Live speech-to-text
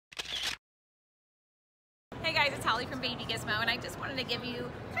Hey guys, it's Holly from Baby Gizmo, and I just wanted to give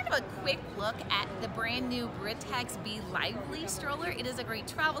you kind of a quick look at the brand new Britax Be Lively stroller. It is a great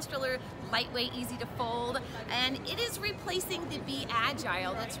travel stroller, lightweight, easy to fold, and it is replacing the Be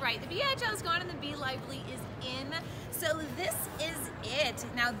Agile. That's right, the Be Agile is gone and the Be Lively is in. So this is it.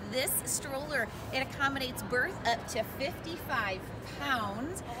 Now this stroller, it accommodates birth up to 55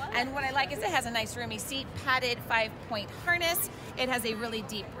 pounds. And what I like is it has a nice roomy seat, padded 5-point harness. It has a really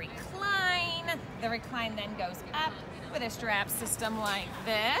deep recline. The recline then goes up with a strap system like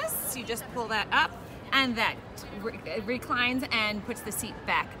this. You just pull that up and that reclines and puts the seat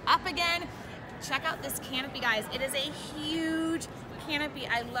back up again. Check out this canopy, guys. It is a huge canopy.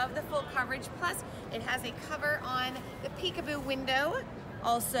 I love the full coverage. Plus, it has a cover on the peekaboo window.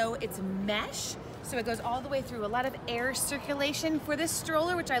 Also, it's mesh, so it goes all the way through. A lot of air circulation for this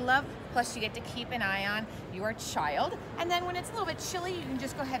stroller, which I love. Plus, you get to keep an eye on your child. And then when it's a little bit chilly, you can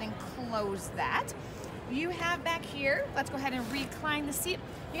just go ahead and close that. You have back here, let's go ahead and recline the seat.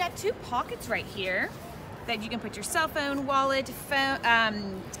 You got two pockets right here that you can put your cell phone, wallet,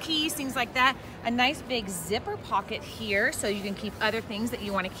 phone, keys, things like that. A nice big zipper pocket here so you can keep other things that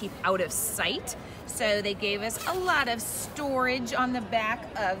you want to keep out of sight. So they gave us a lot of storage on the back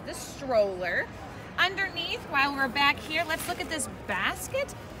of the stroller. Underneath, while we're back here, let's look at this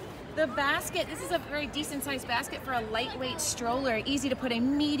basket. The basket, this is a very decent sized basket for a lightweight stroller. Easy to put a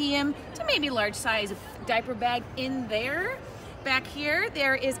medium to maybe large size diaper bag in there. Back here,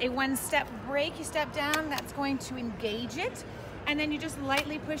 there is a one-step brake. You step down, that's going to engage it. And then you just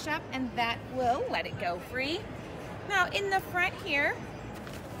lightly push up and that will let it go free. Now in the front here,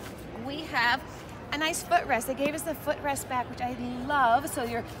 we have a nice footrest. They gave us the footrest back, which I love. So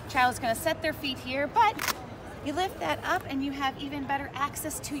your child's gonna set their feet here, but you lift that up and you have even better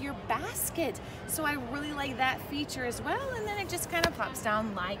access to your basket. So I really like that feature as well. And then it just kind of pops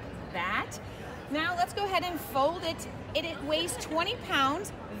down like that. Now let's go ahead and fold it. It weighs 20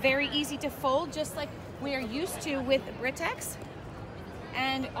 pounds, very easy to fold, just like we are used to with Britax.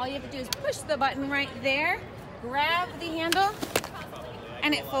 And all you have to do is push the button right there, grab the handle,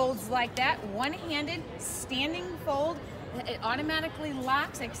 and it folds like that, one-handed, standing fold. It automatically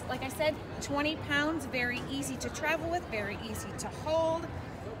locks. Like I said, 20 pounds, very easy to travel with, very easy to hold.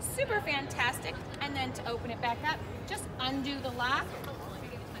 Super fantastic. And then to open it back up, just undo the lock,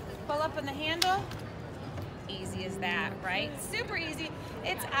 pull up on the handle. Easy as that, right? Super easy.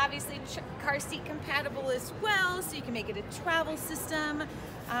 It's obviously car seat compatible as well, so you can make it a travel system.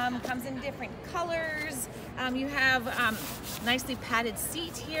 Comes in different colors. You have nicely padded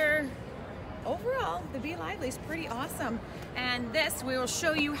seat here. Overall, the Be Lively is pretty awesome. And this, we will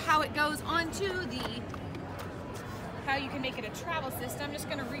show you how it goes onto how you can make it a travel system. I'm just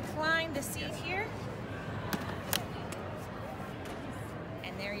gonna recline the seat here.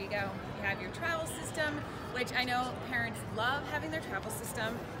 And there you go. You have your travel system, which I know parents love having their travel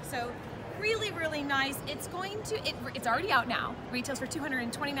system. So really, really nice. It's already out now. Retails for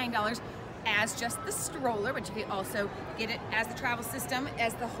 $229 as just the stroller, but you can also get it as the travel system,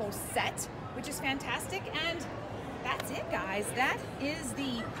 as the whole set, which is fantastic. And that's it, guys. That is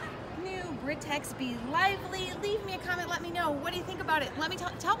the new Britax Be Lively. Leave me a comment. Let me know. What do you think about it? Let me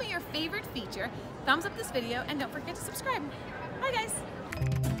tell me your favorite feature. Thumbs up this video, and don't forget to subscribe. Bye,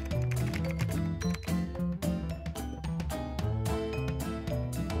 guys.